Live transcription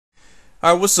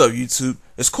Alright, what's up YouTube?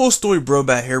 It's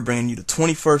CoolStoryBrobat here bringing you the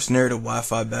 21st narrative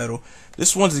Wi-Fi battle.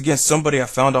 This one's against somebody I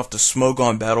found off the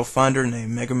Flygon battle finder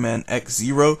named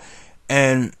MegamanXZero.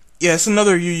 And yeah, it's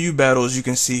another UU battle as you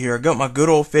can see here. I got my good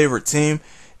old favorite team.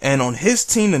 And on his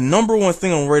team, the number one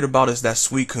thing I'm worried about is that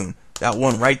Suicune. That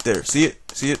one right there. See it?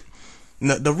 See it?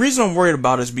 Now, the reason I'm worried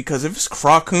about it is because if it's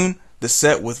CroCune, the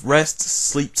set with Rest,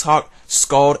 Sleep Talk,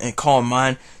 Scald, and Calm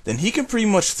Mind, then he can pretty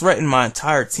much threaten my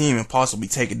entire team and possibly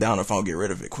take it down if I don't get rid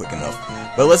of it quick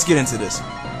enough. But let's get into this.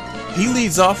 He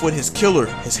leads off with his killer,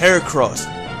 his Heracross.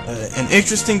 An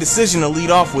interesting decision to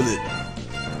lead off with it.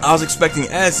 I was expecting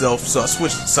Azelf, so I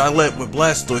switched Silent with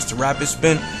Blastoise to Rapid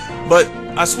Spin, but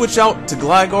I switch out to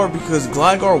Gligar because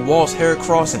Gligar walls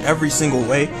Heracross in every single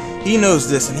way. He knows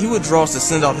this, and he withdraws to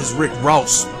send out his Rick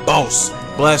Rouse, Boss,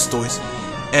 Blastoise.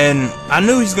 And I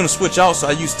knew he's going to switch out, so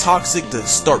I used Toxic to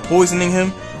start poisoning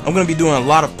him. I'm going to be doing a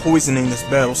lot of poisoning this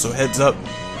battle, so heads up.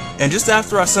 And just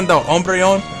after I send out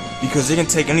Umbreon, because it can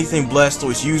take anything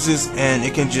Blastoise uses, and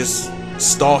it can just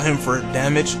stall him for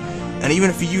damage. And even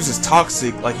if he uses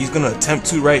Toxic, like he's going to attempt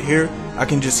to right here, I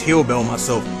can just Heal Bell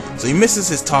myself. So he misses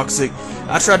his Toxic.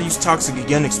 I try to use Toxic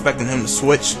again, expecting him to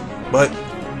switch, but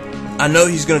I know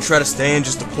he's going to try to stay in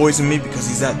just to poison me because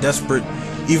he's that desperate.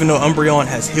 Even though Umbreon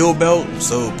has Heal Bell,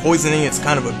 so poisoning it's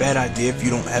kind of a bad idea if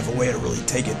you don't have a way to really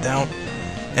take it down.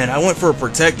 And I went for a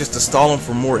Protect just to stall him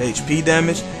for more HP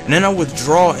damage, and then I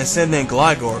withdraw and send in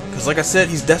Gligar, because like I said,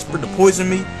 he's desperate to poison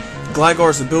me.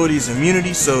 Gligar's ability is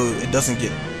immunity, so it doesn't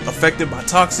get affected by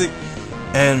Toxic.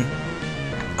 And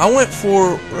I went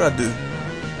for, what did I do?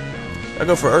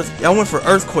 I went for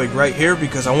Earthquake right here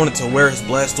because I wanted to wear his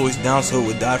Blastoise down so it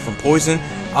would die from poison.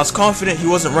 I was confident he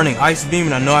wasn't running Ice Beam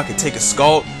and I know I could take a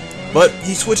Scald, but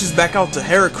he switches back out to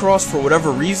Heracross for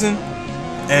whatever reason.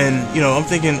 And you know, I'm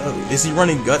thinking, is he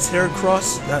running Guts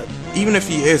Heracross? Even if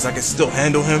he is, I can still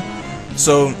handle him.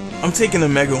 So I'm taking the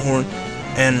Mega Horn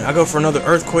and I go for another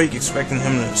Earthquake, expecting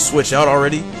him to switch out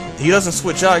already. He doesn't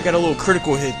switch out. I got a little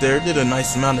critical hit there, did a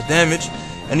nice amount of damage,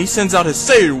 and he sends out his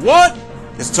Say What?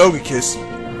 His Togekiss.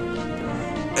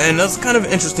 And that's kind of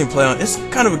an interesting play on. It's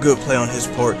kind of a good play on his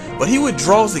part. But he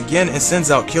withdraws again and sends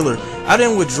out Killer. I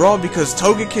didn't withdraw because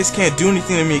Togekiss can't do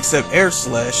anything to me except Air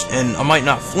Slash, and I might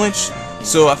not flinch.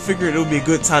 So I figured it would be a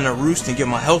good time to roost and get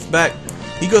my health back.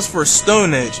 He goes for a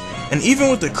Stone Edge, and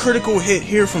even with the critical hit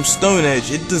here from Stone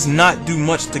Edge, it does not do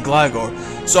much to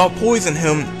Gligar. So I'll poison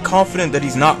him, confident that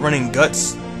he's not running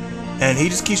Guts. And he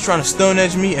just keeps trying to Stone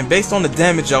Edge me, and based on the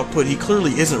damage output, he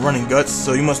clearly isn't running Guts,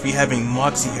 so he must be having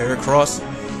Moxie Heracross.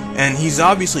 And he's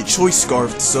obviously Choice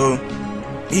Scarfed, so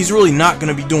he's really not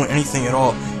going to be doing anything at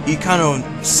all. He kind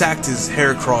of sacked his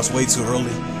Heracross way too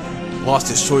early, lost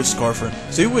his Choice Scarfer.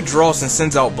 So he withdraws and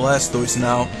sends out Blastoise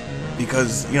now,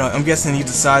 because, you know, I'm guessing he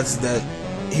decides that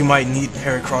he might need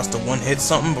Heracross to one-hit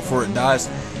something before it dies.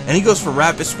 And he goes for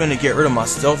Rapid Spin to get rid of my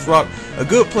Stealth Rock. A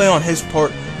good play on his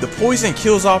part. The poison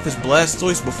kills off his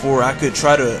Blastoise before I could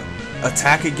try to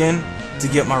attack again to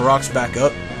get my rocks back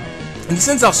up. And he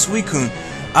sends out Suicune.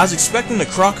 I was expecting the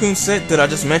CroCune set that I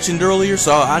just mentioned earlier,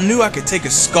 so I knew I could take a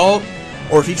Scald,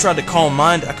 or if he tried to Calm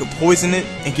Mind, I could poison it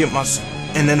and get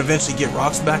and then eventually get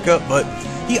rocks back up. But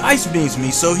he Ice Beams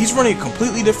me, so he's running a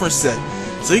completely different set.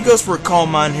 So he goes for a Calm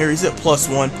Mind here. He's at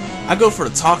 +1. I go for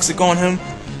the Toxic on him,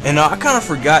 and I kind of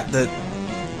forgot that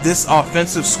this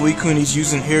offensive Suicune he's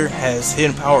using here has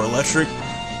Hidden Power Electric,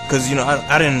 because, you know,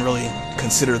 I didn't really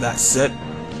consider that set.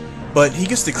 But he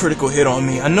gets the critical hit on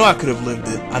me. I know I could have lived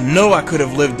it. I know I could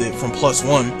have lived it from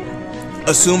 +1,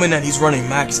 assuming that he's running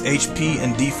max HP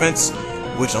and defense,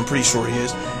 which I'm pretty sure he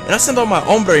is. And I send out my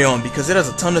Umbreon because it has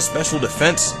a ton of special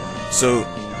defense, so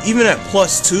even at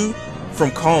 +2 from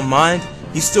Calm Mind,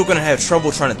 he's still going to have trouble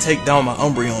trying to take down my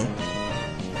Umbreon.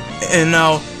 And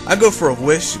now I go for a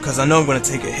Wish because I know I'm going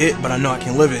to take a hit, but I know I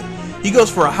can live it. He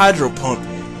goes for a Hydro Pump,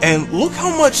 and look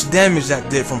how much damage that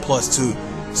did from +2.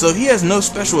 So he has no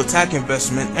special attack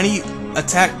investment. Any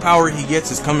attack power he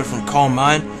gets is coming from Calm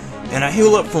Mind. And I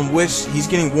heal up from Wish. He's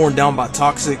getting worn down by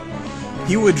Toxic.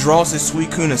 He withdraws his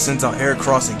Suicune and sends out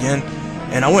Heracross again.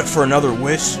 And I went for another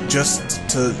Wish just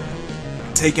to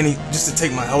take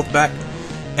my health back.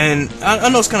 And I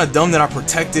know it's kind of dumb that I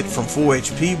protected from full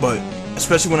HP, but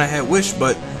especially when I had Wish,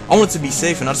 but I wanted to be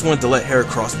safe and I just wanted to let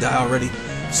Heracross die already.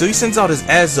 So he sends out his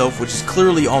Azelf, which is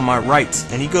clearly on my right,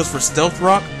 and he goes for Stealth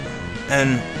Rock.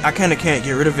 And I kind of can't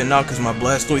get rid of it now because my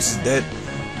Blastoise is dead.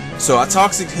 So I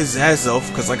Toxic his Azelf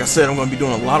because, like I said, I'm going to be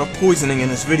doing a lot of poisoning in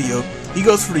this video. He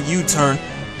goes for the U-turn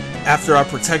after I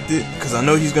protect it because I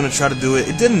know he's going to try to do it.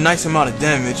 It did a nice amount of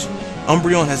damage.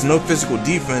 Umbreon has no physical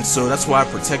defense, so that's why I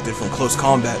protected from close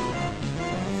combat.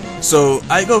 So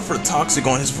I go for the Toxic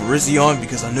on his Virizion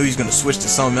because I knew he's going to switch to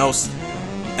something else,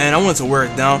 and I wanted to wear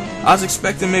it down. I was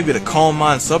expecting maybe the Calm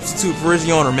Mind substitute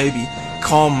Virizion, or maybe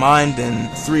Calm Mind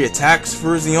and 3 attacks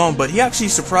Virizion, but he actually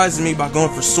surprised me by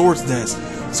going for Swords Dance.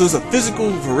 So it's a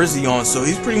physical Virizion, so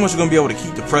he's pretty much going to be able to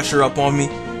keep the pressure up on me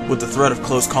with the threat of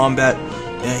close combat.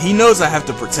 And he knows I have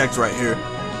to protect right here,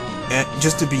 and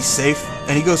just to be safe.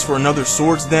 And he goes for another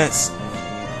Swords Dance.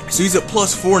 So he's at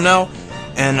 +4 now,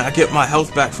 and I get my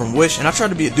health back from Wish. And I tried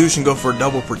to be a douche and go for a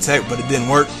double protect, but it didn't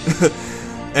work.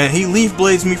 And he Leaf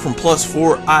Blades me from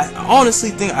 +4. I honestly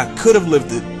think I could have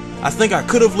lived it.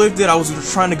 I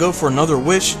was trying to go for another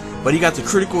Wish, but he got the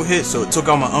critical hit, so it took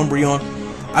out my Umbreon.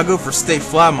 I go for Stay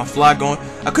Fly, my Flygon.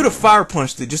 I could have Fire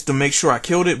Punched it just to make sure I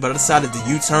killed it, but I decided to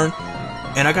U-turn.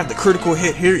 And I got the critical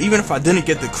hit here. Even if I didn't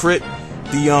get the crit,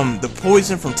 the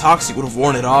poison from Toxic would have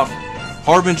worn it off.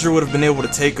 Harbinger would have been able to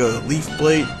take a Leaf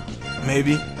Blade,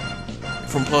 maybe,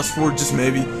 from +4, just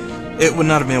maybe. It would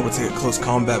not have been able to take a close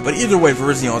combat, but either way,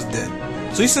 Virizion's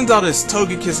dead. So he sends out his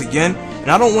Togekiss again,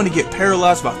 and I don't want to get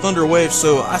paralyzed by Thunder Wave,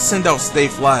 so I send out Stay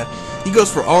Fly. He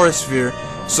goes for Aura Sphere,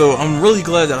 so I'm really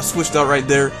glad that I switched out right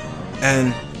there.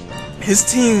 And his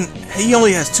team, he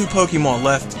only has 2 Pokemon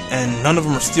left, and none of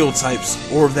them are Steel types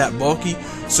or that bulky,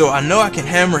 so I know I can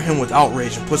hammer him with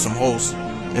Outrage and put some holes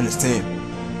in his team.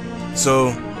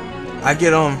 So I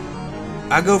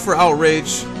go for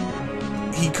Outrage.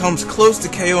 He comes close to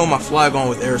KO my Flygon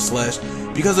with Air Slash.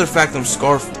 Because of the fact I'm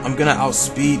Scarfed, I'm gonna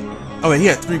outspeed. Oh, and he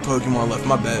had 3 Pokemon left,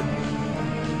 my bad.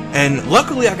 And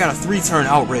luckily I got a 3-turn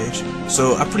Outrage,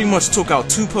 so I pretty much took out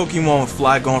 2 Pokemon with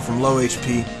Flygon from low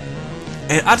HP.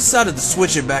 And I decided to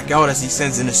switch it back out as he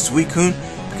sends in his Suicune,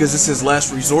 because it's his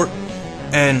last resort.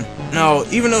 And now,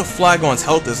 even though Flygon's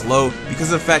health is low,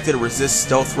 because of the fact that it resists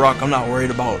Stealth Rock, I'm not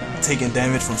worried about taking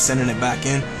damage from sending it back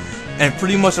in. And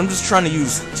pretty much I'm just trying to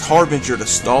use Harbinger to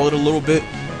stall it a little bit.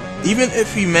 Even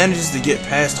if he manages to get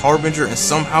past Harbinger and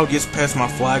somehow gets past my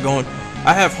Flygon,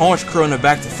 I have Honchkrow in the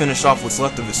back to finish off what's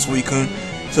left of his Suicune.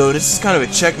 So this is kind of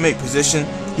a checkmate position.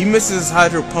 He misses his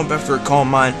Hydro Pump after a Calm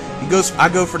Mind. I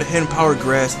go for the Hidden Power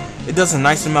Grass. It does a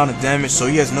nice amount of damage, so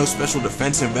he has no special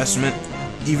defense investment,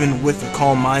 even with the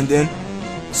Calm Mind in.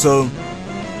 So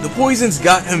the poison's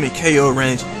got him in KO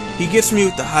range. He gets me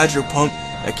with the Hydro Pump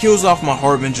that kills off my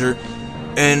Harbinger.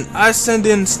 And I send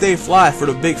in Stay Fly for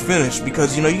the big finish,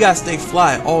 because you gotta stay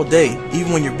fly all day,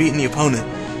 even when you're beating the opponent.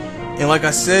 And like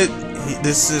I said,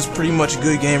 this is pretty much a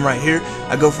good game right here.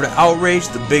 I go for the Outrage,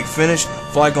 the big finish.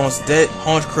 Flygon's dead.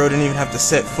 Honchkrow didn't even have to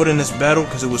set foot in this battle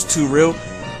because it was too real.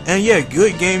 And yeah,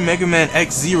 good game,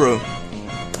 MegamanXZero.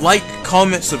 Like,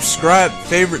 comment, subscribe,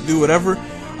 favorite, do whatever.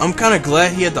 I'm kind of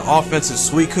glad he had the offensive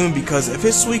Suicune, because if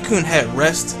his Suicune had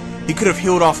rest, he could have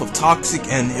healed off of Toxic,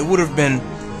 and that would have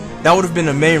been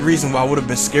the main reason why I would have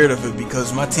been scared of it,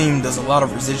 because my team does a lot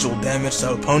of residual damage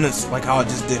to opponents, like how I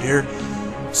just did here.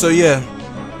 So yeah,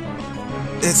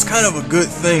 it's kind of a good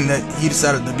thing that he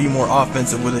decided to be more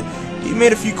offensive with it. He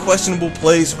made a few questionable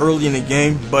plays early in the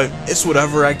game, but it's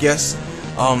whatever, I guess.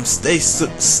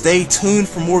 Stay tuned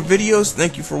for more videos.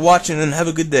 Thank you for watching, and have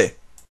a good day.